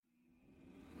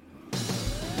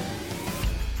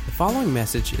following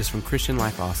message is from Christian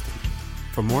Life Austin.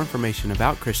 For more information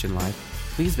about Christian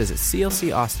Life, please visit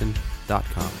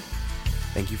clcaustin.com.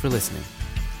 Thank you for listening.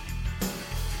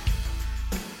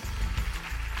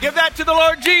 Give that to the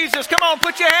Lord Jesus. Come on,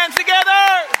 put your hands together.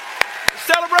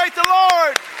 Celebrate the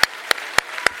Lord.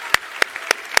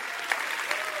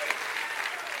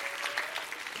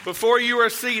 Before you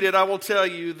are seated, I will tell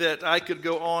you that I could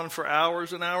go on for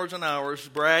hours and hours and hours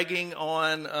bragging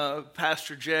on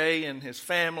Pastor Jay and his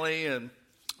family and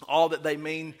all that they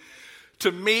mean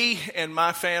to me and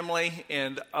my family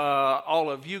and all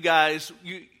of you guys.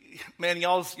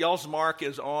 Y'all's mark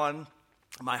is on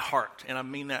my heart, and I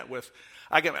mean that with.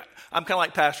 I'm kind of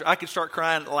like Pastor. I can start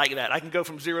crying like that. I can go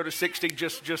from 0 to 60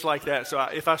 just like that. So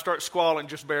if I start squalling,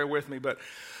 just bear with me. But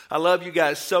I love you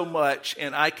guys so much,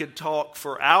 and I could talk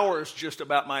for hours just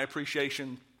about my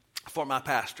appreciation for my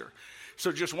pastor.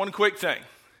 So just one quick thing.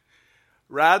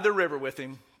 Ride the river with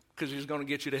him, because he's going to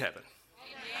get you to heaven.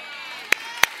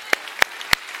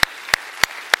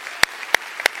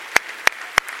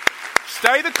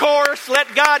 Stay the course. Let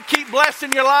God keep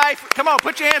blessing your life. Come on,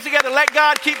 put your hands together. Let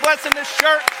God keep blessing this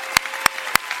church.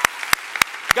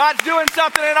 God's doing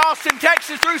something in Austin,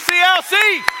 Texas through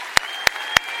CLC.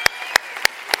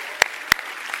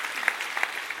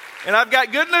 And I've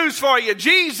got good news for you.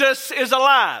 Jesus is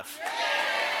alive.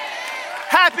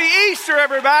 Happy Easter,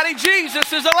 everybody.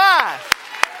 Jesus is alive.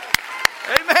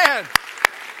 Amen.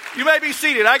 You may be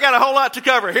seated. I got a whole lot to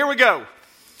cover. Here we go.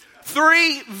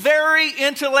 3 very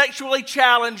intellectually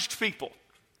challenged people.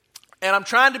 And I'm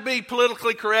trying to be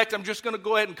politically correct. I'm just going to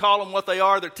go ahead and call them what they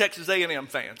are. They're Texas A&M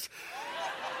fans.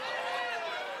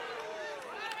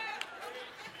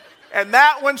 And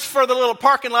that one's for the little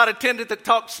parking lot attendant that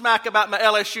talked smack about my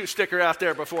LSU sticker out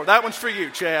there before. That one's for you,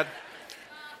 Chad.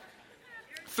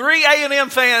 3 A&M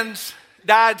fans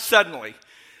died suddenly.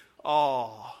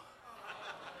 Oh.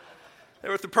 They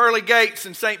were at the pearly gates,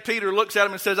 and St. Peter looks at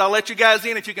them and says, I'll let you guys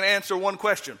in if you can answer one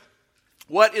question.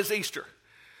 What is Easter?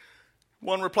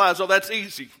 One replies, oh, that's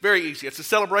easy, very easy. It's a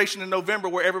celebration in November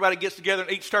where everybody gets together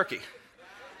and eats turkey.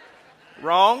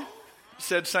 Wrong,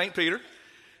 said St. Peter.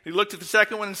 He looked at the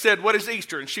second one and said, what is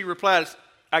Easter? And she replies,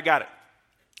 I got it.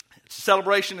 It's a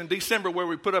celebration in December where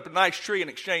we put up a nice tree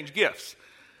and exchange gifts.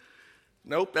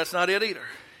 Nope, that's not it either.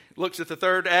 Looks at the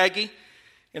third Aggie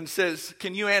and says,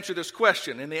 can you answer this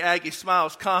question? And the Aggie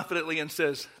smiles confidently and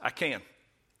says, I can.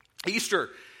 Easter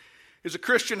is a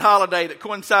Christian holiday that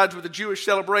coincides with the Jewish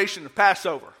celebration of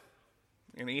Passover.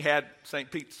 And he had St.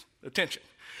 Pete's attention.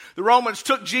 The Romans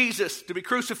took Jesus to be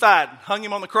crucified, hung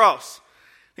him on the cross.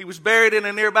 He was buried in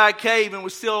a nearby cave and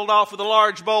was sealed off with a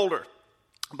large boulder.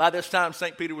 By this time,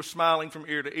 St. Peter was smiling from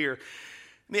ear to ear.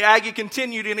 And the Aggie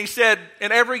continued and he said,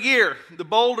 and every year the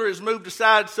boulder is moved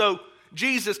aside so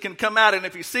Jesus can come out, and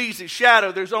if he sees his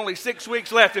shadow, there's only 6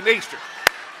 weeks left in Easter.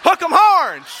 Hook 'em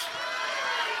horns!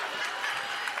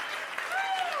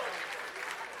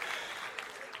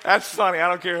 That's funny. I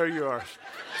don't care who you are.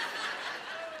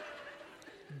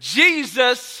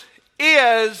 Jesus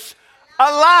is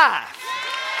alive.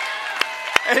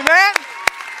 Amen?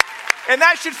 And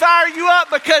that should fire you up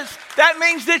because that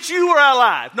means that you are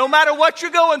alive. No matter what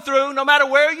you're going through, no matter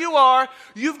where you are,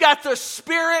 you've got the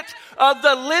Spirit of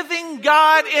the living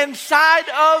God inside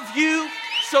of you.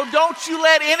 So don't you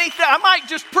let anything, I might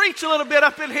just preach a little bit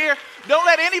up in here. Don't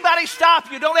let anybody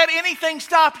stop you. Don't let anything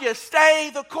stop you.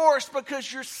 Stay the course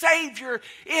because your Savior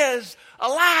is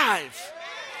alive.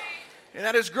 And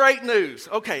that is great news.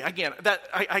 Okay, again,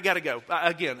 I got to go.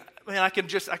 Again, man, I could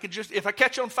just, if I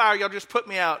catch on fire, y'all just put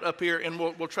me out up here and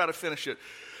we'll try to finish it.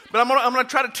 But I'm going to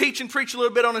try to teach and preach a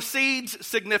little bit on a seed's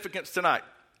significance tonight.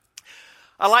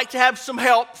 I like to have some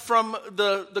help from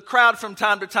the crowd from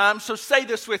time to time. So say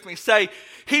this with me. Say,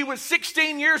 he was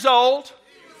 16 years old,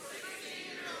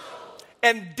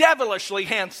 and devilishly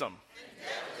handsome.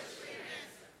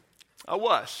 I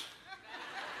was.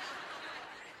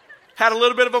 Had a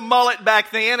little bit of a mullet back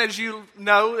then, as you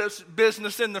know. There's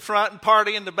business in the front and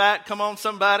party in the back. Come on,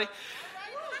 somebody.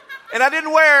 And I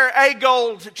didn't wear a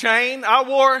gold chain. I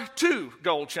wore 2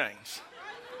 gold chains.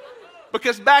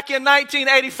 Because back in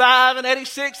 1985 and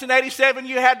 86 and 87,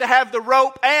 you had to have the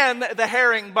rope and the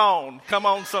herringbone. Come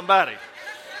on, somebody.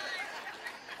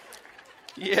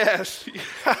 Yes.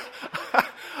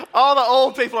 All the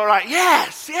old people are like,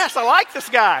 yes, I like this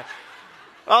guy.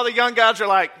 All the young guys are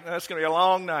like, that's going to be a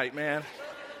long night, man.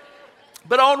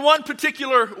 But on one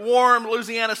particular warm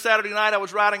Louisiana Saturday night, I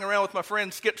was riding around with my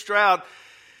friend Skip Stroud,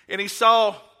 and he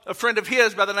saw a friend of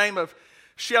his by the name of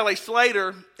Shelley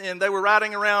Slater, and they were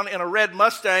riding around in a red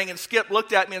Mustang, and Skip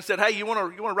looked at me and said, hey, you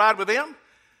want to ride with them?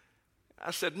 I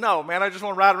said, no, man, I just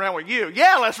want to ride around with you.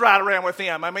 Yeah, let's ride around with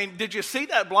him. I mean, did you see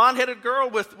that blonde-headed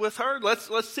girl with her?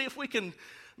 Let's see if we can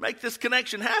make this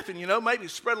connection happen, maybe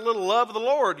spread a little love of the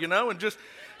Lord, and just,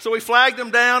 so we flagged them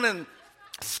down, and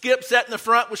Skip sat in the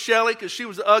front with Shelly because she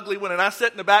was the ugly one, and I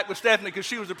sat in the back with Stephanie because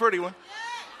she was the pretty one.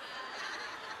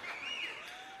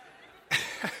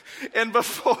 And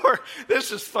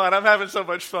this is fun, I'm having so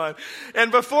much fun.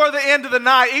 And before the end of the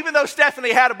night, even though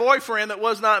Stephanie had a boyfriend that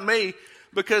was not me,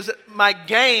 because my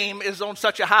game is on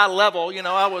such a high level,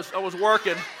 I was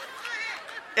working.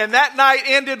 And that night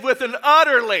ended with an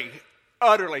utterly,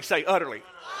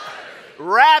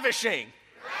 ravishing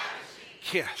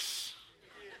kiss.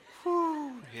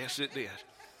 Whew, yes, it did.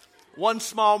 One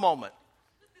small moment,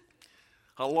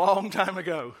 a long time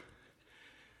ago.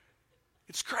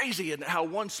 It's crazy how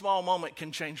one small moment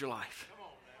can change your life.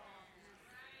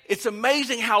 It's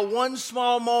amazing how one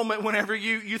small moment, whenever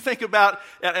you think about,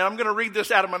 and I'm going to read this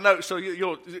out of my notes, so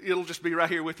it'll just be right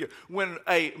here with you. When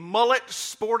a mullet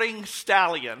sporting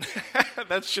stallion,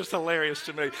 that's just hilarious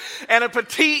to me, and a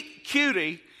petite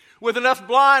cutie with enough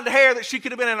blonde hair that she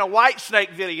could have been in a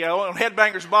Whitesnake video on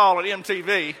Headbangers Ball at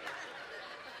MTV.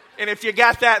 And if you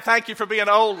got that, thank you for being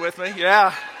old with me.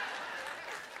 Yeah.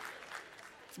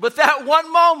 But that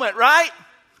one moment, right?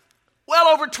 Well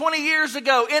over 20 years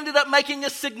ago, ended up making a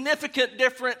significant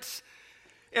difference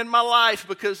in my life,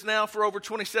 because now for over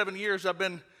 27 years I've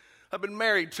been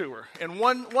married to her. And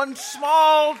one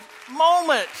small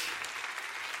moment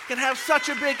can have such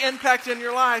a big impact in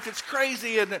your life. It's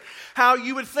crazy, and how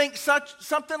you would think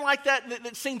something like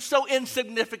that seems so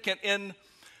insignificant in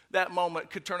that moment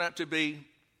could turn out to be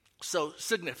so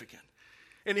significant.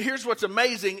 And here's what's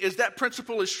amazing is that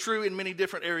principle is true in many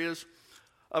different areas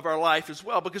of our life as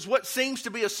well, because what seems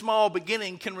to be a small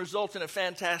beginning can result in a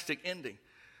fantastic ending.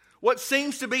 What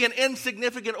seems to be an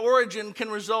insignificant origin can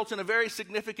result in a very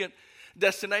significant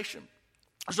destination.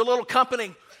 There's a little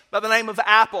company by the name of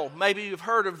Apple. Maybe you've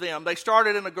heard of them. They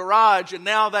started in a garage, and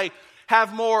now they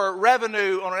have more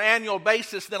revenue on an annual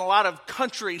basis than a lot of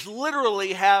countries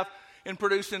literally have in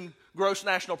producing gross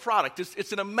national product.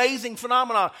 It's an amazing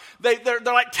phenomenon. They're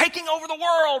like taking over the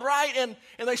world, right? And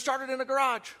they started in a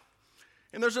garage.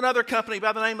 And there's another company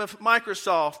by the name of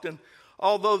Microsoft, and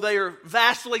although they are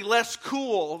vastly less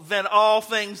cool than all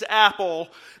things Apple,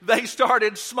 they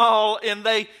started small, and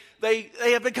they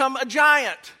have become a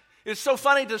giant. It's so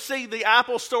funny to see the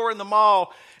Apple store in the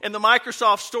mall and the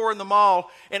Microsoft store in the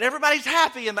mall, and everybody's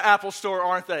happy in the Apple store,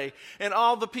 aren't they? And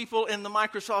all the people in the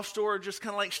Microsoft store are just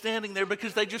kind of like standing there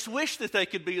because they just wish that they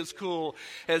could be as cool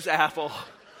as Apple.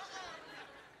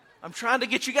 I'm trying to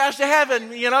get you guys to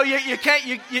heaven. You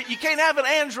can't have an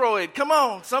Android. Come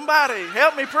on, somebody,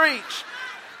 help me preach.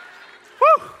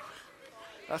 Whew.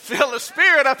 I feel the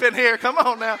Spirit up in here. Come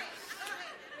on now.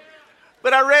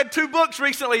 But I read 2 books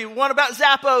recently, one about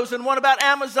Zappos and one about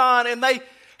Amazon, and they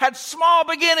had small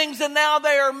beginnings, and now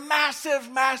they are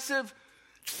massive, massive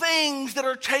things that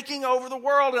are taking over the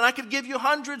world. And I could give you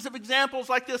hundreds of examples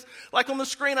like this. Like on the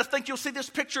screen, I think you'll see this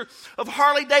picture of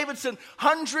Harley Davidson,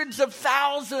 hundreds of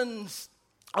thousands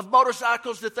of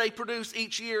motorcycles that they produce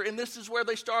each year. And this is where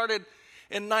they started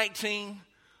in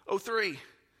 1903.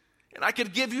 And I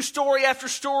could give you story after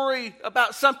story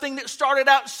about something that started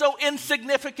out so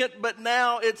insignificant, but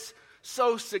now it's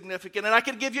so significant. And I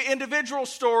could give you individual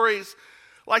stories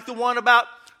like the one about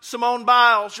Simone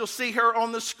Biles. You'll see her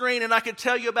on the screen, and I could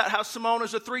tell you about how Simone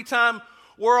is a 3-time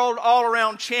world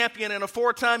all-around champion and a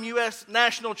 4-time U.S.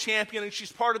 national champion, and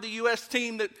she's part of the U.S.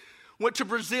 team that went to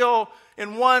Brazil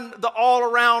and won the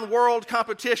all-around world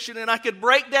competition. And I could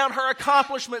break down her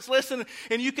accomplishments, listen,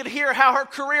 and you could hear how her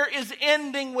career is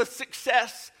ending with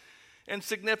success and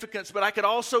significance. But I could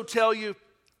also tell you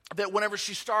that whenever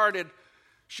she started,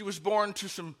 she was born to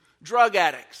some drug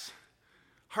addicts.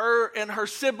 Her and her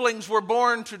siblings were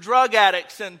born to drug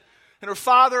addicts, and her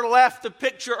father left the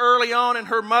picture early on, and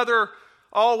her mother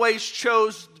always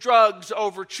chose drugs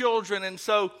over children. And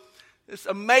so this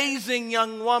amazing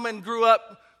young woman grew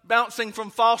up bouncing from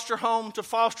foster home to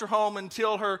foster home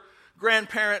until her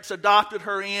grandparents adopted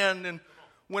her in. And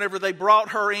whenever they brought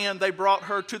her in, they brought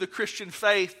her to the Christian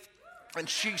faith, and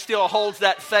she still holds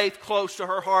that faith close to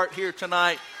her heart here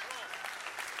tonight.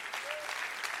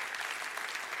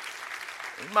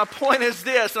 My point is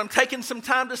this, and I'm taking some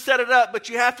time to set it up, but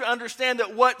you have to understand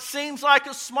that what seems like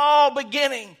a small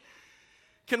beginning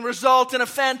can result in a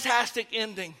fantastic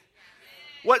ending.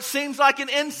 What seems like an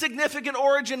insignificant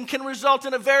origin can result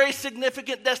in a very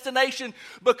significant destination,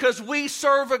 because we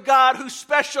serve a God who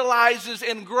specializes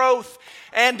in growth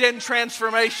and in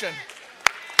transformation.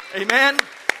 Amen?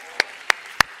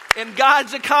 In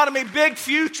God's economy, big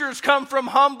futures come from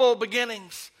humble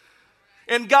beginnings.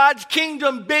 In God's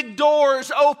kingdom, big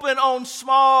doors open on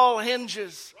small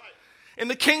hinges. In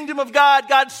the kingdom of God,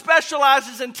 God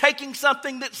specializes in taking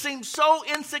something that seems so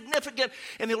insignificant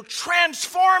and He'll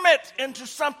transform it into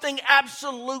something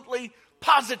absolutely,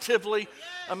 positively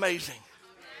amazing.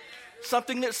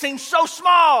 Something that seems so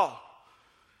small.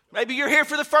 Maybe you're here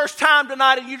for the first time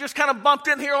tonight and you just kind of bumped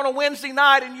in here on a Wednesday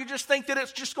night and you just think that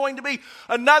it's just going to be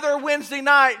another Wednesday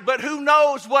night, but who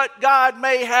knows what God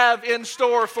may have in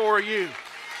store for you.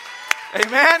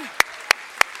 Amen?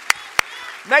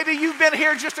 Maybe you've been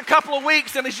here just a couple of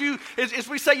weeks, and as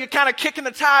we say, you're kind of kicking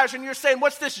the tires and you're saying,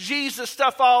 what's this Jesus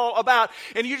stuff all about?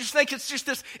 And you just think it's just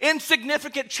this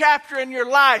insignificant chapter in your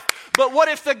life. But what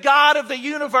if the God of the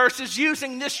universe is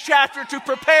using this chapter to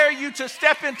prepare you to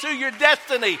step into your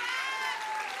destiny?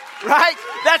 Right?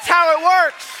 That's how it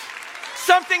works.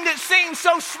 Something that seems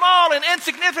so small and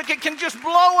insignificant can just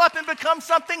blow up and become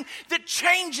something that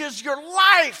changes your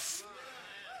life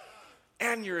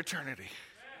and your eternity.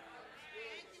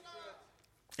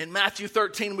 In Matthew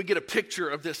 13, we get a picture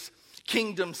of this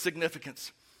kingdom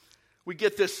significance. We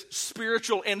get this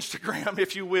spiritual Instagram,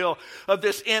 if you will, of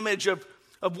this image of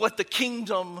what the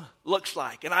kingdom looks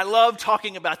like. And I love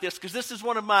talking about this because this is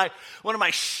one of my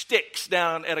shticks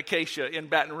down at Acacia in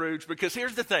Baton Rouge. Because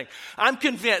here's the thing. I'm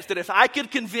convinced that if I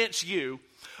could convince you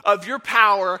of your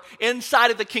power inside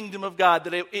of the kingdom of God,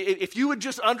 that if you would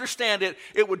just understand it,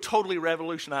 it would totally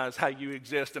revolutionize how you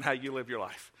exist and how you live your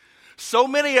life. So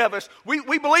many of us, we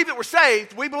believe that we're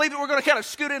saved. We believe that we're going to kind of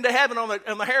scoot into heaven on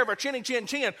the hair of our chinny chin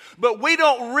chin. But we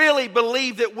don't really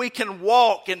believe that we can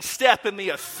walk and step in the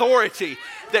authority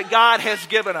that God has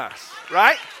given us,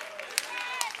 right?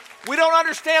 We don't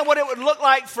understand what it would look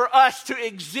like for us to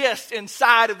exist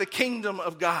inside of the kingdom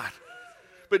of God.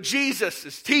 But Jesus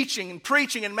is teaching and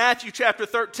preaching in Matthew chapter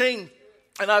 13.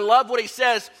 And I love what He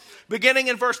says. Beginning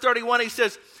in verse 31, He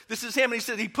says, this is Him, and He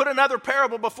says, He put another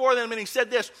parable before them, and He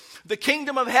said this, the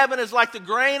kingdom of heaven is like the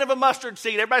grain of a mustard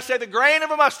seed. Everybody say the grain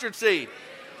of a mustard seed.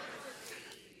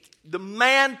 The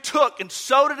man took and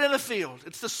sowed it in a field.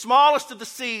 It's the smallest of the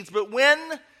seeds, but when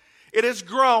it is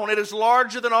grown, it is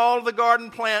larger than all of the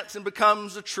garden plants and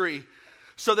becomes a tree,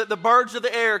 so that the birds of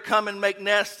the air come and make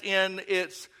nests in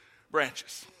its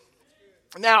branches.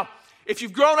 Now, if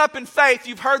you've grown up in faith,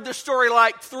 you've heard this story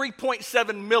like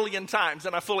 3.7 million times,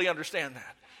 and I fully understand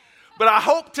that. But I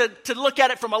hope to look at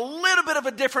it from a little bit of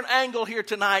a different angle here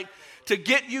tonight to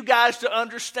get you guys to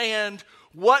understand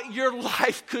what your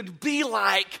life could be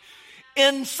like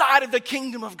inside of the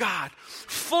kingdom of God.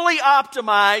 Fully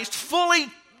optimized, fully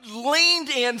leaned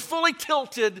in, fully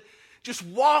tilted, just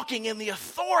walking in the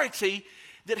authority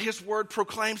that His word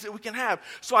proclaims that we can have.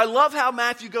 So I love how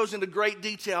Matthew goes into great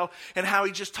detail and how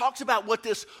he just talks about what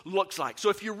this looks like. So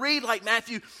if you read like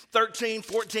Matthew 13,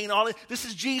 14, all this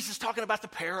is Jesus talking about the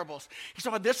parables. He's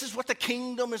talking about this is what the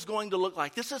kingdom is going to look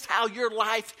like. This is how your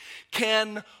life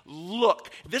can look.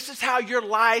 This is how your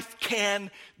life can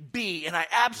be. And I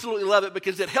absolutely love it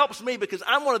because it helps me, because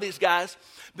I'm one of these guys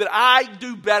that I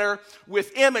do better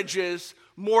with images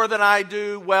more than I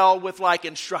do well with like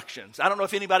instructions. I don't know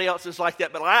if anybody else is like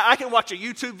that, but I can watch a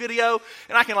YouTube video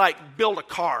and I can like build a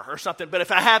car or something. But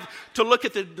if I have to look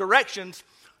at the directions,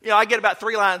 I get about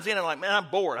 3 lines in and I'm like, man,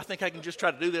 I'm bored. I think I can just try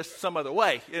to do this some other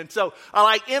way. And so I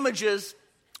like images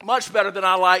much better than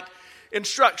I like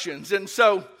instructions. And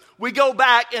so we go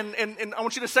back and I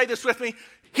want you to say this with me.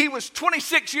 He was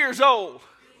 26 years old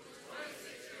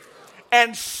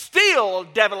and still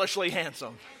devilishly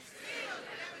handsome.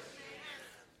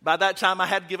 By that time, I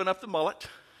had given up the mullet,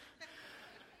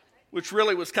 which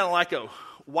really was kind of like a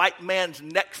white man's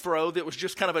neck fro that was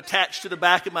just kind of attached to the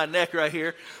back of my neck right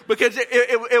here. Because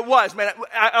it was, man,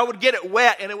 I would get it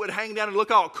wet and it would hang down and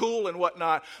look all cool and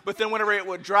whatnot. But then whenever it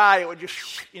would dry, it would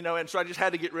just, and so I just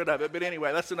had to get rid of it. But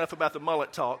anyway, that's enough about the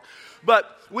mullet talk. But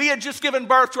we had just given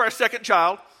birth to our second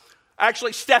child.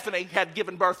 Actually, Stephanie had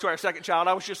given birth to our second child.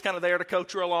 I was just kind of there to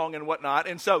coach her along and whatnot.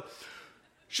 And so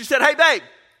she said, hey, babe,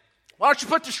 why don't you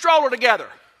put the stroller together?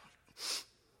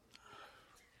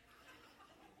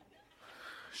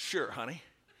 Sure, honey.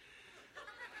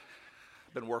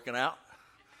 Been working out.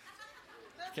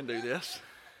 Can do this,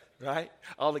 right?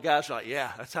 All the guys are like,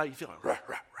 yeah, that's how you feel. Rah,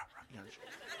 rah, rah, rah.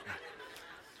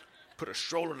 Put a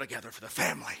stroller together for the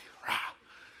family. Rah.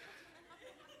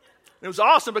 It was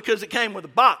awesome because it came with a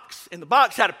box, and the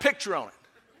box had a picture on it.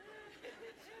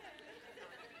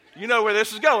 You know where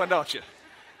this is going, don't you?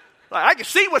 Like, I can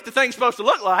see what the thing's supposed to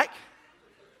look like.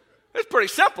 It's pretty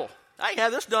simple. I can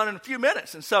have this done in a few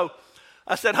minutes. And so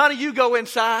I said, honey, you go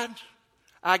inside.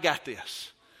 I got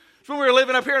this. It's when we were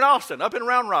living up here in Austin, up in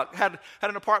Round Rock. Had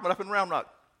an apartment up in Round Rock.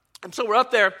 And so we're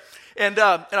up there, and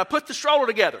I put the stroller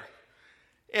together.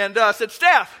 and said,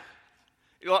 Steph,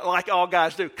 like all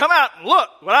guys do, come out and look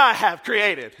what I have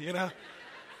created,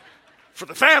 for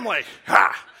the family.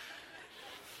 Ha!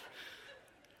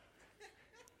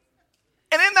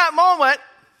 And in that moment,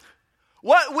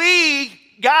 what we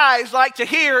guys like to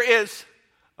hear is,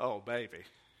 oh, baby,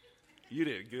 you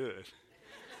did good.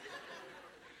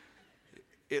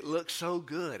 It looks so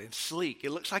good and sleek.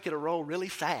 It looks like it'll roll really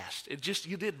fast.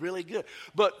 You did really good.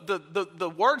 But the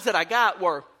words that I got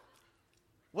were,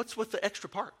 what's with the extra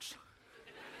parts?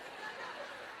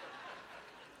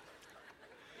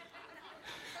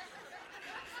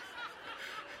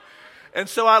 And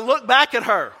so I look back at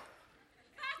her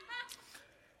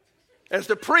as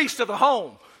the priest of the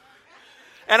home.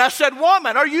 And I said,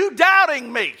 woman, are you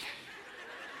doubting me?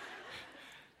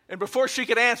 And before she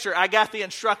could answer, I got the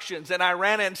instructions and I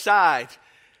ran inside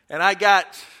and I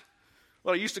got,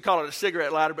 I used to call it a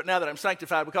cigarette lighter, but now that I'm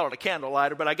sanctified, we call it a candle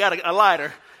lighter, but I got a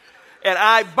lighter and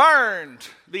I burned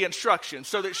the instructions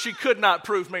so that she could not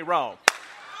prove me wrong.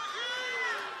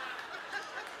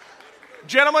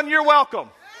 Gentlemen, you're welcome.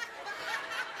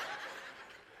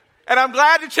 And I'm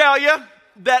glad to tell you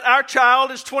that our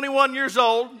child is 21 years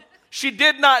old. She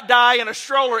did not die in a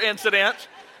stroller incident.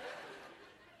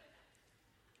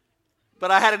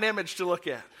 But I had an image to look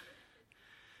at.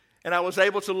 And I was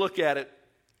able to look at it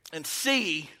and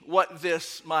see what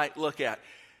this might look at.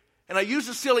 And I use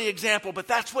a silly example, but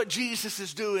that's what Jesus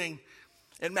is doing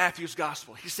in Matthew's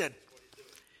gospel. He said,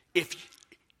 if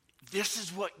this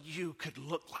is what you could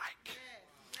look like,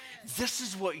 this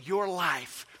is what your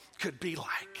life could be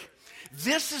like.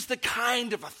 This is the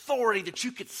kind of authority that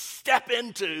you could step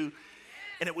into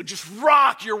and it would just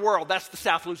rock your world. That's the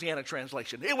South Louisiana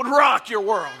translation. It would rock your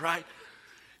world, right?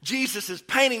 Jesus is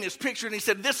painting this picture and he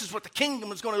said, this is what the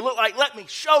kingdom is going to look like. Let me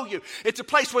show you. It's a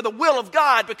place where the will of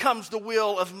God becomes the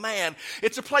will of man.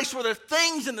 It's a place where the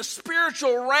things in the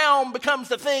spiritual realm becomes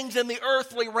the things in the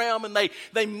earthly realm and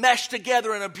they mesh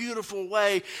together in a beautiful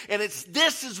way. And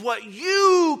this is what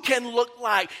you can look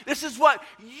like. This is what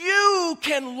you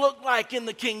can look like in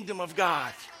the kingdom of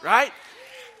God, right?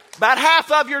 About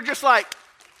half of you are just like,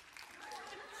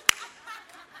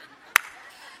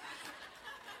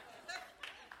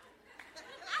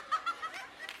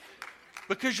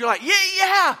 because you're like,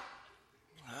 yeah.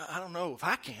 I don't know if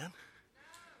I can.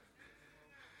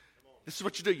 This is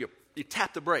what you do. You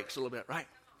tap the brakes a little bit, right?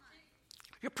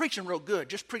 You're preaching real good.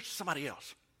 Just preach to somebody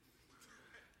else.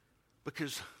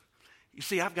 Because, you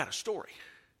see, I've got a story.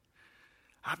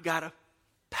 I've got a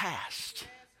past.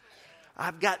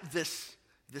 I've got this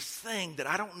thing that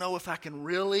I don't know if I can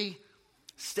really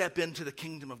step into the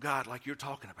kingdom of God like you're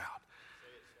talking about.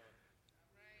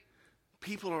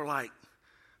 People are like,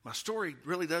 my story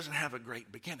really doesn't have a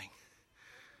great beginning.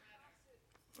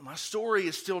 My story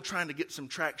is still trying to get some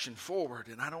traction forward,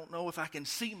 and I don't know if I can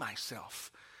see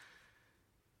myself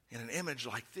in an image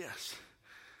like this.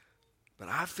 But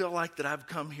I feel like that I've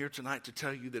come here tonight to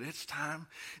tell you that it's time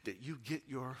that you get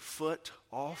your foot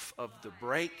off of the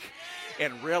brake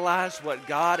and realize what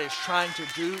God is trying to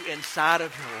do inside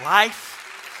of your life.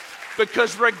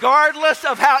 Because regardless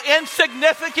of how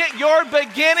insignificant your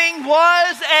beginning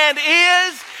was and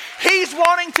is, He's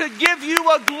wanting to give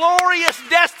you a glorious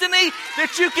destiny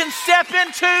that you can step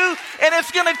into, and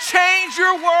it's going to change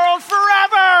your world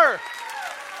forever.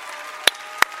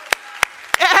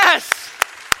 Yes.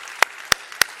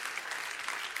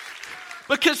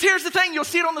 Because here's the thing, you'll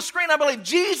see it on the screen, I believe.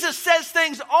 Jesus says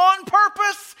things on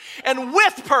purpose and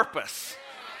with purpose.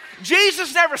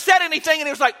 Jesus never said anything and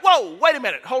he was like, whoa, wait a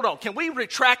minute, hold on. Can we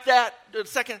retract that a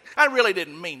second? I really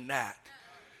didn't mean that.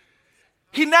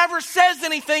 He never says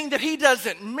anything that he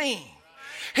doesn't mean.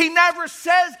 He never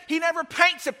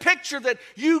paints a picture that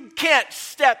you can't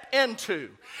step into.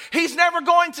 He's never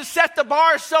going to set the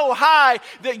bar so high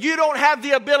that you don't have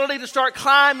the ability to start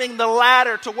climbing the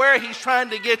ladder to where he's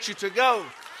trying to get you to go.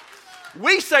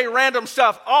 We say random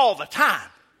stuff all the time.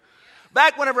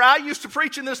 Back whenever I used to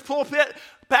preach in this pulpit,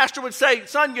 pastor would say,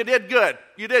 son, you did good.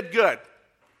 You did good.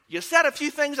 You said a few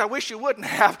things I wish you wouldn't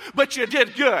have, but you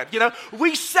did good. You know,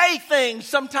 we say things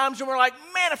sometimes and we're like,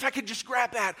 man, if I could just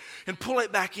grab that and pull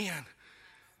it back in.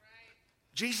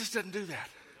 Jesus doesn't do that.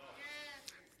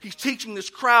 He's teaching this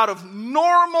crowd of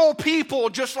normal people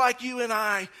just like you and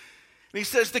I. And he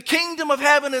says, the kingdom of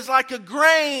heaven is like a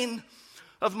grain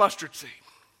of mustard seed.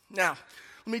 Now,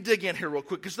 let me dig in here real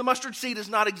quick, because the mustard seed is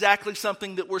not exactly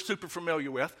something that we're super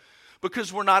familiar with.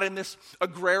 Because we're not in this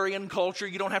agrarian culture.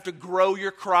 You don't have to grow your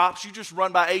crops. You just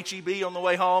run by H-E-B on the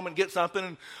way home and get something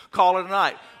and call it a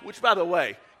night. Which, by the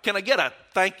way, can I get a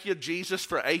thank you, Jesus,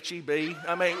 for H-E-B?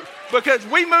 I mean, because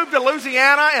we moved to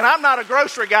Louisiana, and I'm not a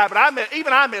grocery guy, but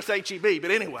I miss H-E-B.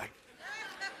 But anyway.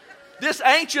 This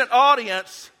ancient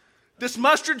audience, this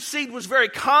mustard seed was very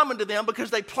common to them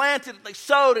because they planted it, they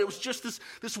sowed it. It was just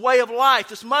this way of life.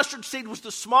 This mustard seed was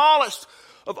the smallest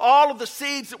of all of the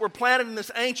seeds that were planted in this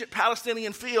ancient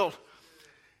Palestinian field.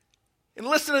 And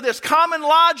listen to this. Common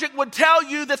logic would tell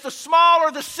you that the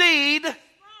smaller the seed,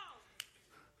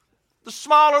 the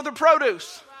smaller the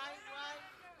produce.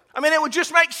 I mean, it would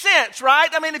just make sense, right?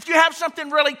 I mean, if you have something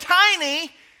really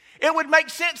tiny, it would make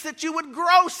sense that you would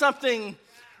grow something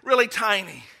really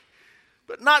tiny.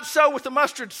 But not so with the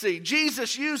mustard seed.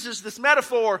 Jesus uses this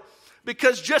metaphor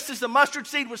because just as the mustard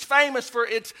seed was famous for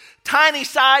its tiny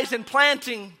size in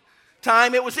planting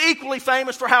time, it was equally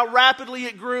famous for how rapidly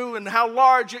it grew and how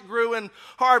large it grew in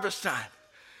harvest time.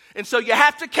 And so you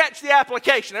have to catch the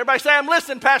application. Everybody say, I'm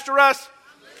listening, Pastor Russ.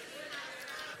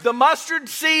 The mustard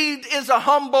seed is a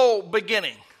humble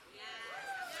beginning.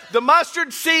 The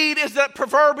mustard seed is that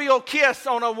proverbial kiss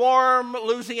on a warm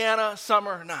Louisiana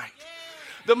summer night.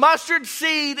 The mustard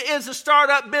seed is a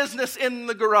startup business in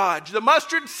the garage. The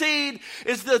mustard seed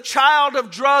is the child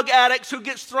of drug addicts who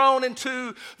gets thrown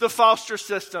into the foster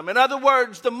system. In other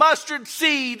words, the mustard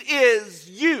seed is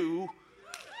you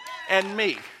and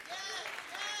me.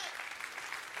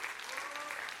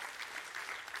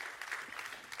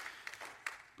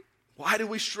 Why do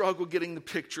we struggle getting the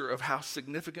picture of how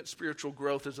significant spiritual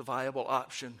growth is a viable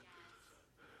option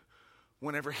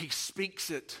whenever he speaks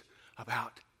it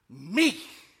about me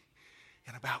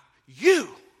and about you?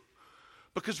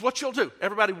 Because what you'll do,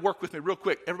 everybody work with me real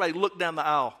quick. Everybody look down the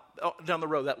aisle, down the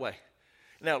row that way.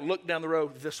 Now look down the row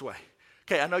this way.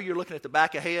 Okay, I know you're looking at the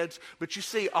back of heads, but you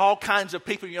see all kinds of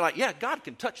people and you're like, yeah, God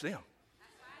can touch them.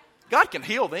 God can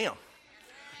heal them.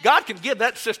 God can give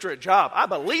that sister a job. I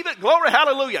believe it. Glory,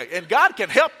 hallelujah. And God can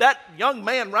help that young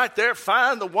man right there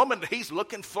find the woman that he's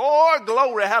looking for.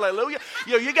 Glory, hallelujah.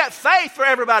 You know, you got faith for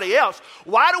everybody else.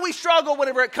 Why do we struggle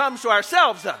whenever it comes to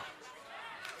ourselves, though?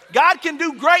 God can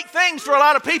do great things for a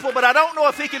lot of people, but I don't know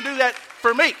if he can do that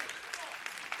for me.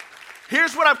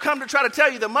 Here's what I've come to try to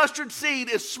tell you. The mustard seed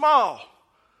is small.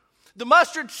 The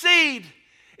mustard seed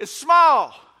is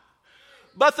small.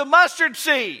 But the mustard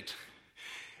seed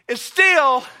is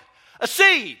still a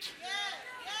seed.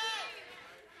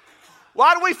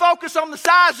 Why do we focus on the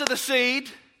size of the seed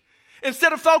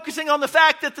instead of focusing on the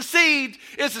fact that the seed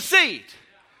is a seed?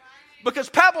 Because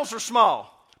pebbles are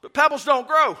small, but pebbles don't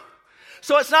grow.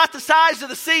 So it's not the size of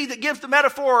the seed that gives the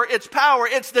metaphor its power.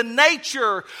 It's the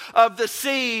nature of the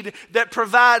seed that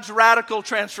provides radical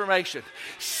transformation.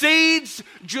 Seeds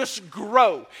just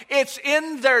grow. It's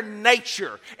in their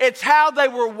nature. It's how they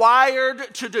were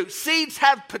wired to do. Seeds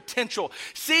have potential.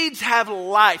 Seeds have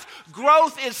life.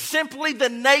 Growth is simply the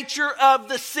nature of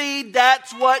the seed.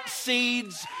 That's what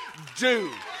seeds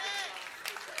do.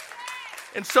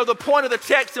 And so the point of the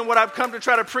text and what I've come to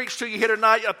try to preach to you here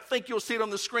tonight, I think you'll see it on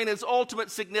the screen, is ultimate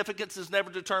significance is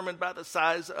never determined by the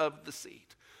size of the seed.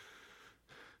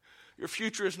 Your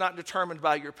future is not determined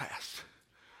by your past.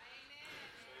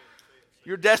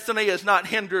 Your destiny is not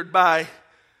hindered by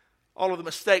all of the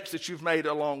mistakes that you've made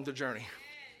along the journey.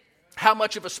 How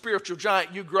much of a spiritual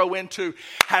giant you grow into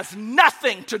has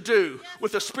nothing to do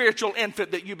with the spiritual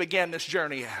infant that you began this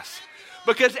journey as.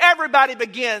 Because everybody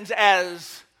begins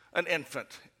as an infant,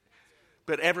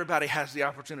 but everybody has the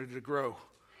opportunity to grow.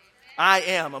 I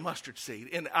am a mustard seed.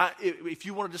 And if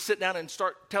you wanted to sit down and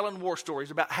start telling war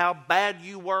stories about how bad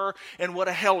you were and what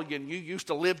a hellion you used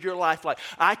to live your life like,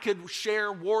 I could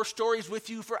share war stories with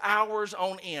you for hours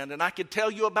on end. And I could tell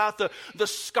you about the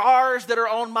scars that are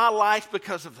on my life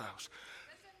because of those.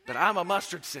 But I'm a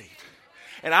mustard seed.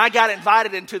 And I got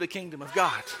invited into the kingdom of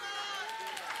God.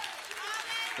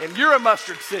 And you're a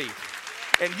mustard seed.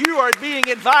 And you are being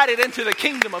invited into the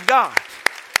kingdom of God.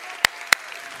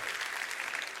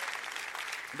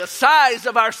 The size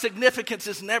of our significance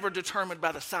is never determined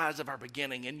by the size of our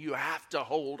beginning. And you have to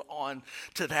hold on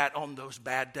to that on those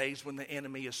bad days when the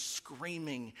enemy is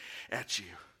screaming at you.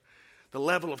 The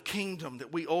level of kingdom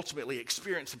that we ultimately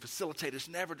experience and facilitate is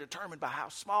never determined by how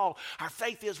small our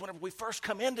faith is whenever we first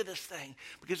come into this thing.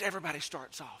 Because everybody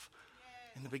starts off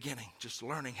in the beginning just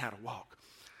learning how to walk.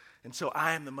 And so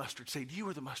I am the mustard seed. You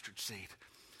are the mustard seed.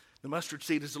 The mustard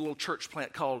seed is a little church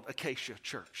plant called Acacia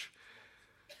Church.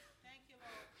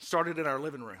 Started in our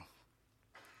living room.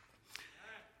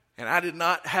 And I did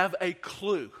not have a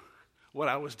clue what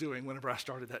I was doing whenever I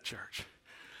started that church.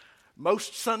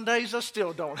 Most Sundays, I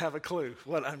still don't have a clue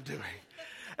what I'm doing.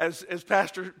 as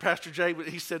Pastor Jay,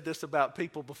 he said this about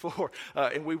people before,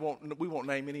 and we won't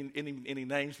name any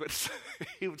names, but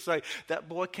he would say, that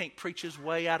boy can't preach his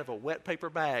way out of a wet paper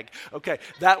bag. Okay,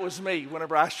 that was me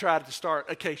whenever I tried to start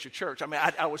Acacia Church. I mean,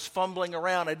 I was fumbling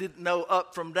around. I didn't know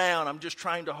up from down. I'm just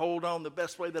trying to hold on the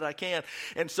best way that I can.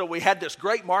 And so we had this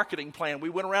great marketing plan. We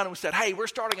went around and we said, hey, we're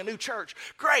starting a new church.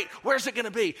 Great. Where's it going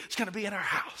to be? It's going to be in our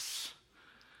house.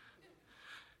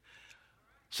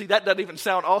 See, that doesn't even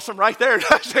sound awesome right there.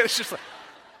 It's just like,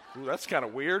 ooh, that's kind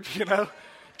of weird, you know.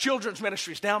 Children's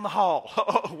ministries down the hall.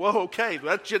 Oh, whoa, okay.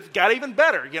 That just got even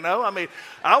better, you know. I mean,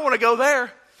 I want to go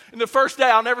there. And the first day,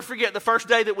 I'll never forget, the first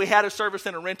day that we had a service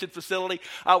in a rented facility,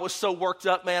 I was so worked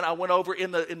up, man. I went over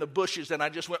in the bushes and I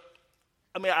just went,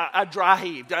 I dry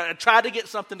heaved. I tried to get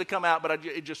something to come out, but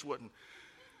it just wouldn't.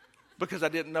 Because I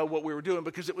didn't know what we were doing,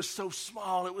 because it was so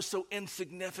small, it was so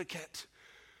insignificant.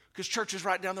 Because churches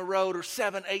right down the road are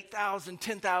 7,000, 8,000,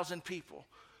 10,000 people.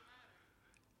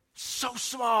 So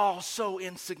small, so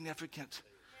insignificant.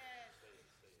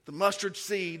 The mustard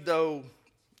seed, though,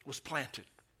 was planted.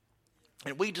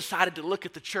 And we decided to look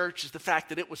at the church as the fact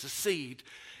that it was a seed.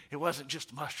 It wasn't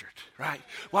just mustard, right?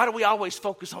 Why do we always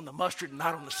focus on the mustard and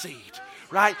not on the seed,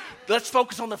 right? Let's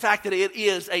focus on the fact that it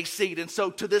is a seed. And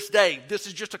so to this day, this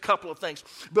is just a couple of things,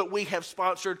 but we have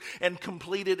sponsored and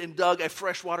completed and dug a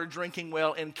freshwater drinking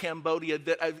well in Cambodia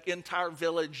that an entire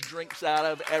village drinks out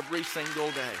of every single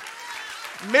day.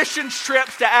 Missions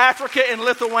trips to Africa and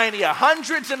Lithuania.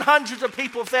 Hundreds and hundreds of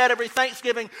people fed every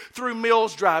Thanksgiving through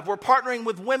Meals Drive. We're partnering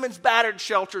with women's battered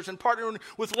shelters and partnering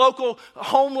with local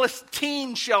homeless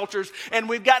teen shelters. And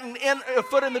we've gotten a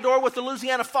foot in the door with the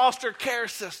Louisiana foster care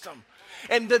system.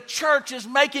 And the church is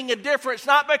making a difference,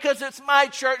 not because it's my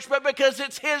church, but because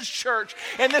it's his church.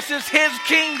 And this is his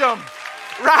kingdom,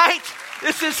 right?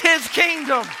 This is his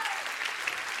kingdom.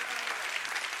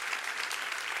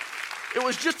 It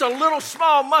was just a little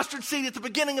small mustard seed at the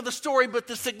beginning of the story, but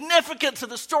the significance of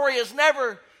the story is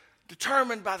never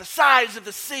determined by the size of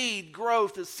the seed.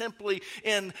 Growth is simply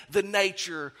in the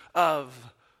nature of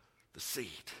the seed.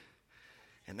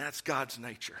 And that's God's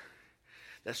nature.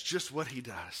 That's just what he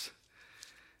does.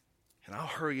 And I'll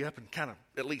hurry up and kind of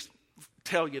at least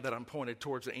tell you that I'm pointed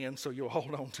towards the end, so you'll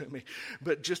hold on to me.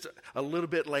 But just a little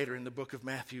bit later in the book of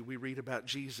Matthew, we read about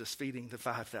Jesus feeding the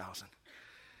 5,000.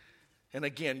 And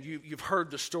again, you've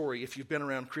heard the story if you've been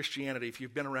around Christianity, if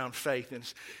you've been around faith. And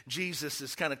Jesus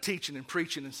is kind of teaching and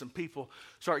preaching, and some people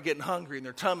start getting hungry, and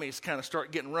their tummies kind of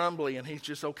start getting rumbly. And he's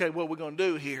just, okay, what are we going to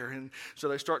do here? And so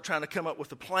they start trying to come up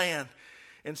with a plan.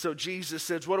 And so Jesus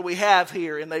says, what do we have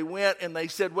here? And they went and they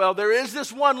said, well, there is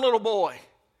this one little boy.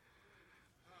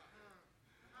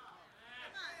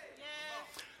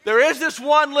 There is this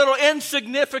one little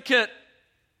insignificant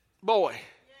boy.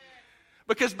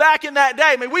 Because back in that day,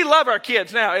 I mean, we love our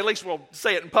kids now. At least we'll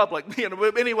say it in public. You know,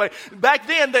 but anyway, back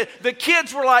then, the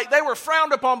kids were like, they were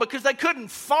frowned upon because they couldn't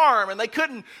farm and they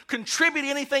couldn't contribute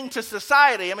anything to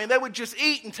society. I mean, they would just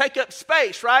eat and take up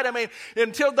space, right? I mean,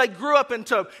 until they grew up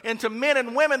into men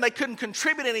and women, they couldn't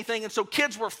contribute anything. And so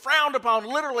kids were frowned upon,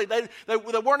 literally. They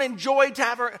weren't enjoyed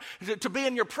to be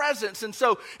in your presence. And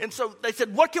so they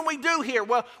said, what can we do here?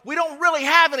 Well, we don't really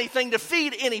have anything to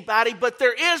feed anybody, but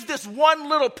there is this one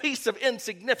little piece of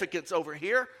insignificance over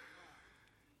here.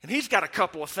 And he's got a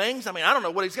couple of things. I mean, I don't know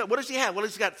what he's got. What does he have? Well,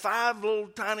 he's got 5 little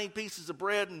tiny pieces of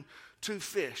bread and 2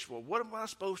 fish. Well, what am I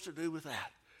supposed to do with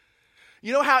that?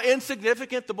 You know how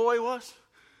insignificant the boy was?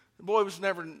 The boy was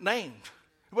never named.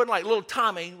 It wasn't like little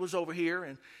Tommy was over here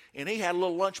and he had a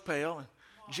little lunch pail. And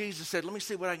Jesus said, let me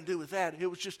see what I can do with that.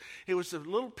 It was a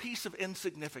little piece of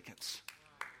insignificance.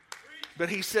 But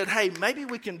he said, hey, maybe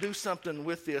we can do something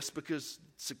with this, because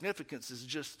significance is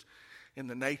just in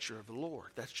the nature of the Lord.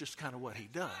 That's just kind of what he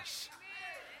does.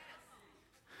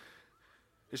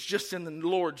 It's just in the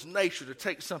Lord's nature to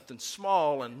take something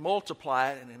small and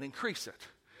multiply it and increase it.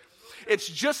 It's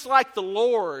just like the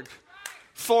Lord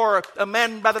for a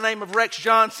man by the name of Rex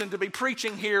Johnson to be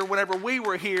preaching here whenever we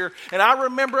were here. And I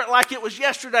remember it like it was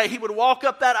yesterday. He would walk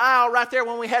up that aisle right there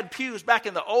when we had pews back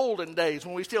in the olden days,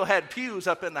 when we still had pews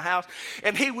up in the house.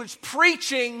 And he was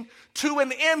preaching to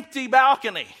an empty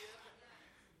balcony.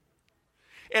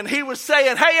 And he was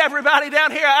saying, hey, everybody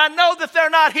down here, I know that they're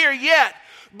not here yet,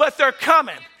 but they're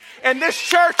coming. And this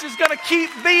church is going to keep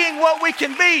being what we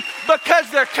can be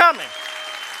because they're coming.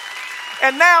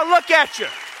 And now look at you.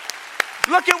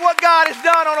 Look at what God has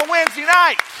done on a Wednesday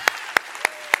night.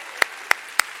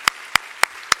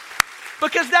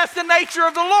 Because that's the nature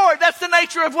of the Lord. That's the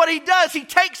nature of what he does. He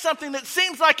takes something that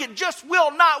seems like it just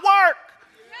will not work.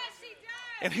 Yes, he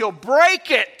does. And he'll break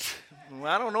it. Well,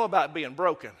 I don't know about being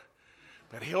broken,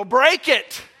 but he'll break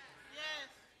it.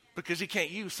 Yes. Because he can't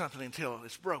use something until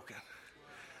it's broken.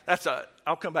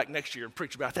 I'll come back next year and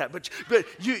preach about that. But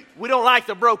we don't like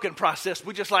the broken process.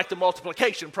 We just like the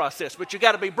multiplication process. But you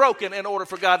got to be broken in order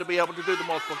for God to be able to do the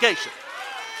multiplication.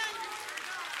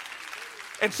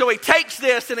 And so he takes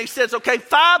this and he says, okay,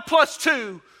 5 plus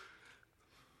 2,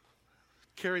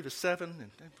 carry the 7.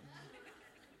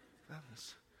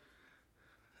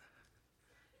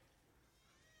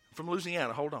 From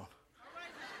Louisiana, hold on.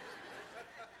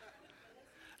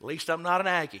 At least I'm not an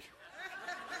Aggie.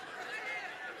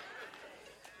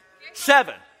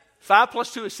 7. 5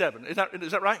 plus 2 is 7.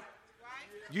 Is that right?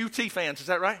 UT fans, is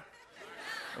that right?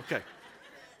 Okay.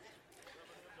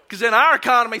 Because in our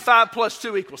economy, 5 plus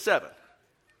 2 equals 7.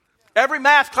 Every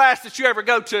math class that you ever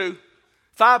go to,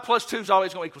 5 plus 2 is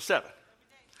always going to equal 7.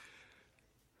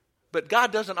 But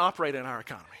God doesn't operate in our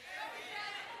economy.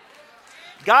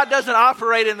 God doesn't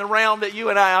operate in the realm that you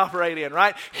and I operate in,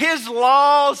 right? His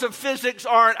laws of physics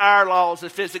aren't our laws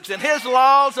of physics, and his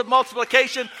laws of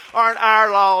multiplication aren't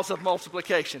our laws of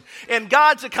multiplication. In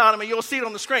God's economy, you'll see it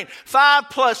on the screen, 5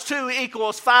 plus 2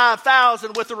 equals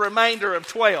 5,000 with a remainder of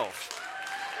 12.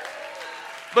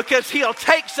 Because he'll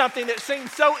take something that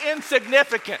seems so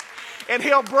insignificant and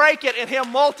he'll break it and he'll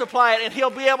multiply it and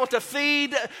he'll be able to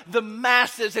feed the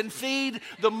masses and feed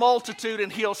the multitude,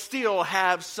 and he'll still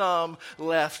have some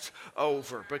left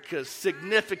over because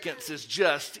significance is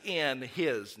just in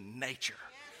his nature.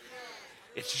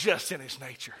 It's just in his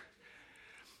nature.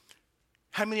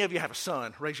 How many of you have a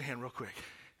son? Raise your hand real quick.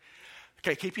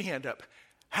 Okay, keep your hand up.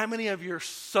 How many of your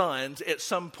sons at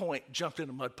some point jumped in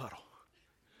a mud puddle?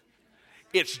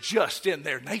 It's just in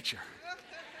their nature,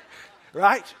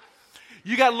 right?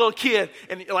 You got a little kid,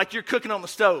 and like you're cooking on the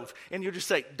stove, and you just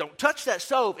say, don't touch that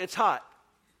stove, it's hot.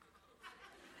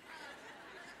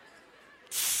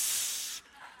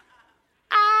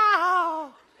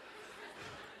 Ow!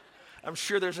 I'm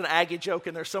sure there's an Aggie joke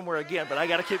in there somewhere again, but I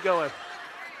got to keep going.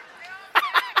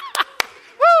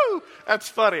 Woo! That's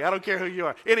funny. I don't care who you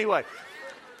are. Anyway,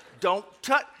 don't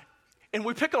touch. And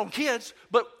we pick on kids,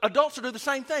 but adults will do the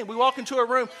same thing. We walk into a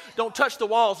room, don't touch the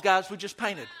walls, guys, we just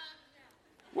painted.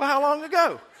 Well, how long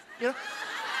ago? You know?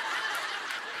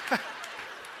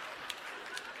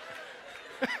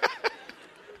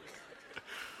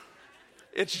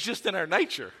 It's just in our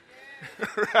nature,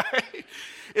 right?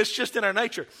 It's just in our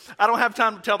nature. I don't have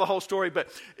time to tell the whole story, but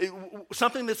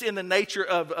something that's in the nature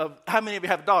of how many of you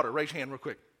have a daughter? Raise your hand real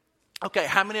quick. Okay,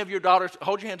 how many of your daughters,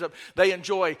 hold your hands up, they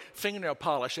enjoy fingernail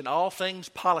polish and all things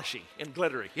polishy and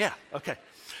glittery? Yeah, okay.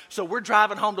 So we're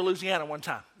driving home to Louisiana one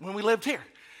time when we lived here.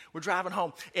 We're driving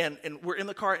home, and we're in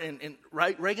the car, and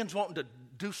Reagan's wanting to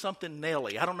do something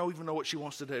naily. I don't even know what she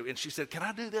wants to do. And she said, can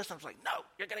I do this? I was like, no,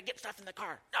 you're going to get stuff in the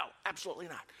car. No, absolutely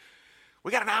not.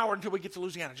 We got an hour until we get to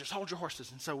Louisiana. Just hold your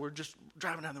horses. And so we're just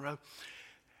driving down the road.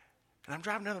 And I'm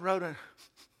driving down the road, and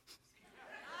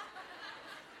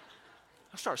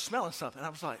I started smelling something. I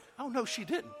was like, oh, no, she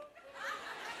didn't.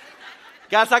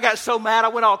 Guys, I got so mad, I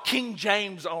went all King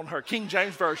James on her, King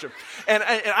James Version. And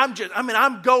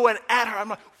I'm going at her. I'm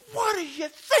like, what are you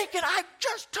thinking? I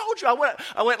just told you.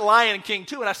 I went Lion King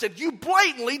too, and I said, you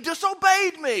blatantly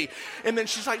disobeyed me. And then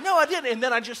she's like, no, I didn't. And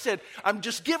then I just said, I'm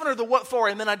just giving her the what for,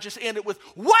 and then I just ended with,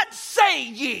 what say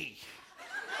ye?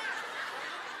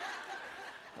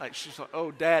 Like, she's like,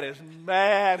 oh, Dad is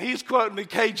mad. He's quoting the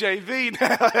KJV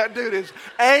now. That dude is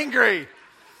angry.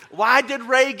 Why did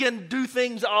Reagan do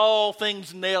all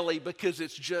things naily? Because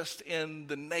it's just in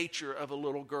the nature of a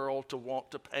little girl to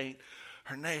want to paint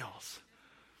her nails.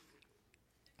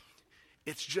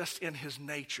 It's just in his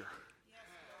nature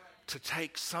to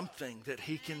take something that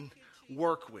he can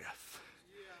work with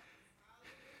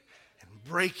and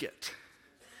break it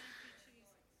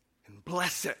and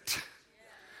bless it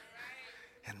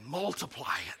and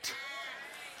multiply it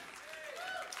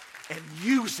and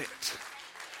use it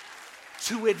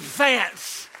to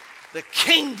advance the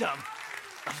kingdom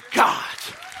of God.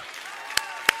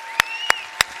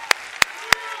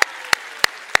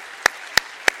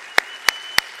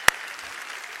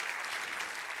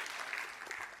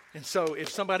 And so if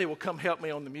somebody will come help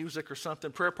me on the music or something,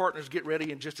 prayer partners, get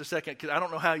ready in just a second, because I don't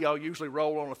know how y'all usually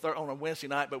roll on a Wednesday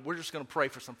night, but we're just going to pray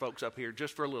for some folks up here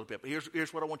just for a little bit. But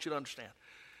here's what I want you to understand.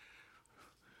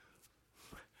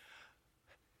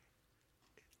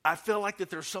 I feel like that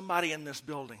there's somebody in this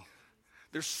building.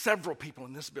 There's several people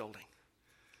in this building.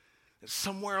 That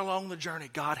somewhere along the journey,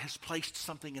 God has placed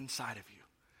something inside of you.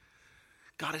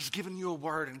 God has given you a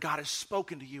word, and God has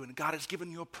spoken to you, and God has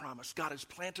given you a promise. God has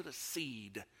planted a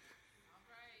seed.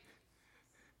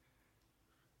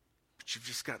 But you've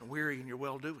just gotten weary in your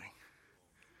well-doing.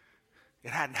 It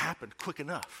hadn't happened quick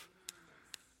enough.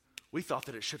 We thought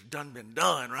that it should have been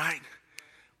done, right?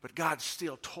 But God's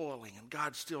still toiling, and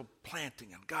God's still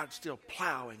planting, and God's still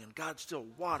plowing, and God's still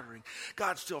watering,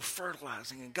 God's still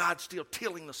fertilizing, and God's still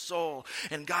tilling the soil,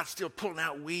 and God's still pulling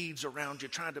out weeds around you,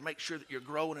 trying to make sure that you're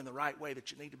growing in the right way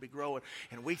that you need to be growing.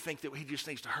 And we think that He just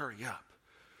needs to hurry up.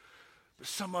 But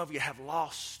some of you have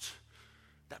lost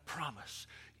that promise.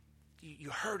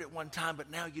 You heard it one time, but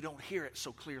now you don't hear it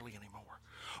so clearly anymore.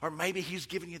 Or maybe He's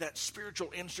given you that spiritual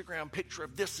Instagram picture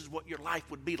of this is what your life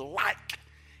would be like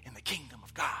in the kingdom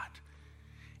of God.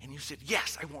 And you said,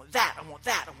 yes, I want that, I want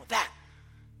that, I want that.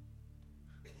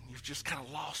 And you've just kind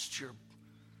of lost your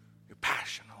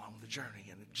passion along the journey,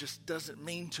 and it just doesn't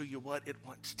mean to you what it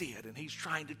once did. And He's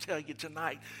trying to tell you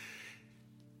tonight,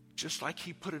 just like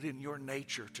He put it in your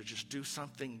nature to just do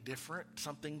something different,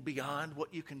 something beyond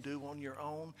what you can do on your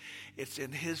own, it's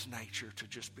in His nature to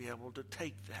just be able to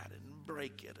take that and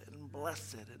break it and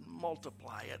bless it and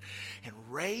multiply it and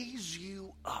raise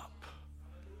you up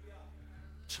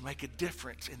to make a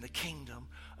difference in the kingdom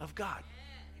of God.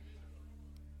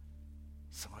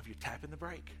 Some of you tapping the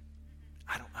brake.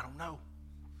 I don't know,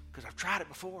 because I've tried it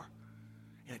before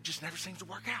and it just never seems to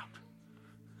work out.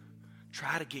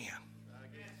 Try it again.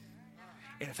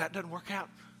 And if that doesn't work out,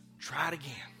 try it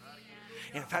again.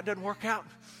 And if that doesn't work out,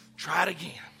 try it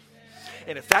again.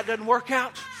 And if that doesn't work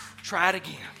out, try it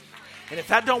again. And if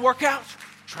that don't work out,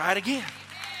 try it again.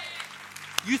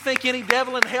 You think any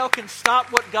devil in hell can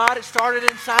stop what God has started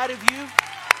inside of you?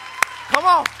 Come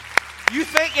on. You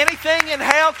think anything in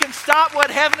hell can stop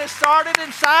what heaven has started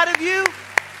inside of you?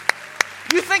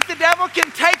 You think the devil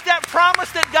can take that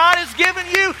promise that God has given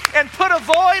you and put a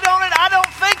void on it? I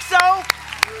don't think so.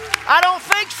 I don't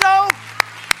think so.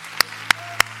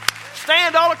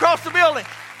 Stand all across the building.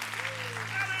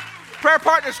 Prayer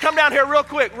partners, come down here real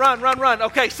quick. Run.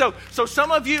 Okay, so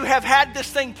some of you have had this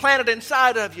thing planted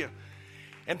inside of you.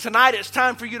 And tonight it's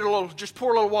time for you to just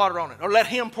pour a little water on it, or let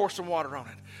Him pour some water on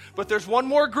it. But there's one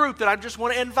more group that I just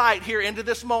want to invite here into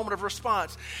this moment of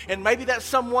response. And maybe that's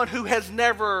someone who has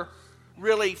never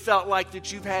really felt like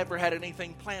that you've ever had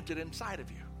anything planted inside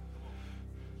of you.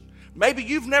 Maybe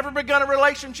you've never begun a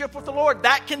relationship with the Lord.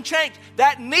 That can change.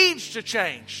 That needs to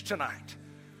change tonight.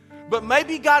 But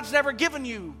maybe God's never given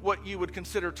you what you would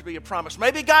consider to be a promise.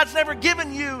 Maybe God's never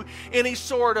given you any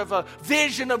sort of a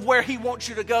vision of where He wants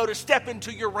you to go to step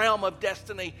into your realm of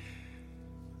destiny.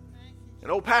 And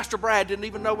old Pastor Brad didn't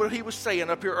even know what he was saying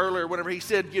up here earlier whenever he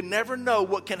said, you never know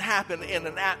what can happen in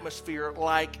an atmosphere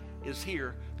like is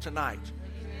here tonight.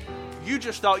 You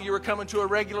just thought you were coming to a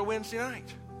regular Wednesday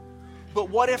night. But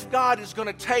what if God is going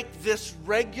to take this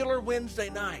regular Wednesday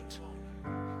night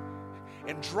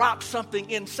and drop something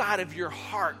inside of your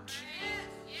heart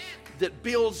that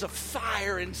builds a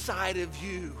fire inside of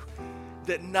you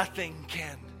that nothing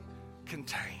can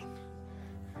contain?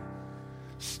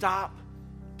 Stop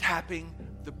tapping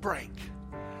the brake.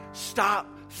 Stop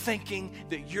thinking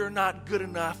that you're not good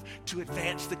enough to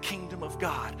advance the kingdom of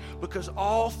God. Because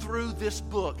all through this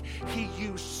book, He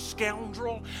used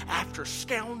scoundrel after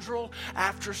scoundrel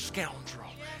after scoundrel.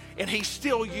 And He's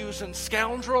still using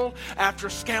scoundrel after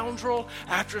scoundrel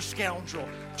after scoundrel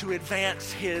to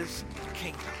advance His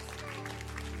kingdom.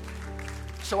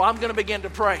 So I'm going to begin to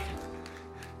pray.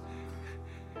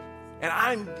 And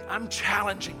I'm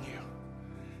challenging you.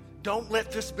 Don't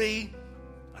let this be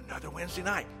another Wednesday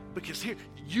night. Because here,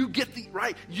 you get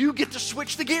to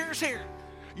switch the gears here.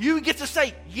 You get to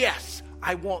say, yes,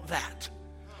 I want that.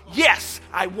 Yes,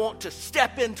 I want to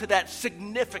step into that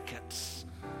significance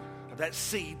of that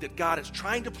seed that God is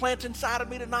trying to plant inside of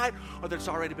me tonight, or that's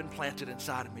already been planted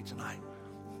inside of me tonight.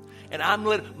 And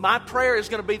my prayer is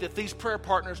going to be that these prayer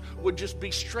partners would just be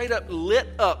straight up lit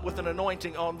up with an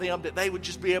anointing on them, that they would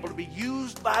just be able to be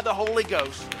used by the Holy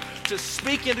Ghost to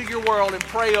speak into your world and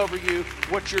pray over you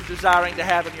what you're desiring to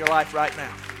have in your life right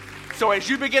now. So as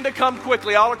you begin to come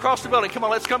quickly all across the building, come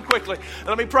on, let's come quickly.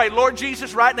 Let me pray. Lord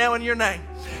Jesus, right now in your name,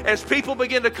 as people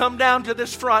begin to come down to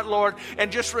this front, Lord,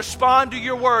 and just respond to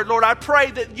your word, Lord, I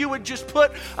pray that you would just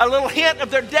put a little hint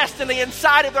of their destiny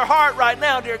inside of their heart right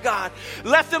now, dear God.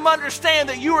 Let them understand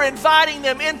that you are inviting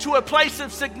them into a place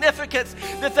of significance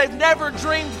that they've never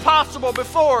dreamed possible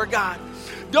before, God.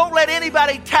 Don't let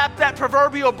anybody tap that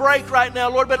proverbial brake right now,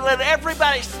 Lord, but let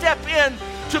everybody step in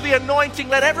to the anointing.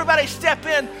 Let everybody step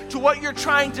in to what you're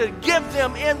trying to give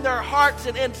them in their hearts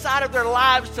and inside of their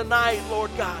lives tonight,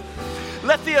 Lord God.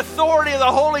 Let the authority of the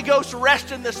Holy Ghost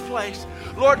rest in this place.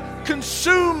 Lord,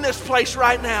 consume this place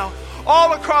right now.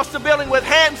 All across the building with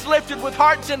hands lifted, with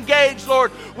hearts engaged,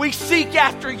 Lord. We seek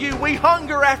after you. We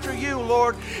hunger after you,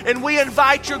 Lord. And we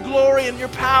invite your glory and your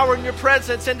power and your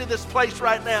presence into this place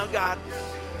right now, God.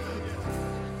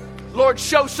 Lord,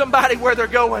 show somebody where they're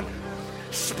going.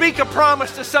 Speak a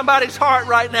promise to somebody's heart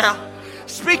right now.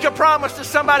 Speak a promise to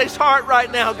somebody's heart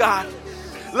right now, God.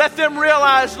 Let them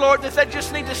realize, Lord, that they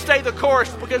just need to stay the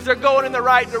course because they're going in the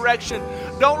right direction.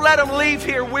 Don't let them leave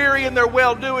here weary in their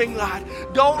well-doing, God.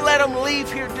 Don't let them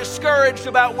leave here discouraged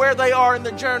about where they are in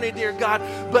the journey, dear God.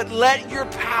 But let your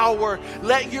power,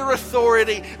 let your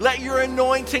authority, let your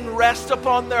anointing rest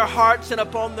upon their hearts and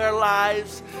upon their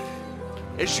lives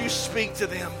as you speak to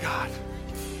them, God.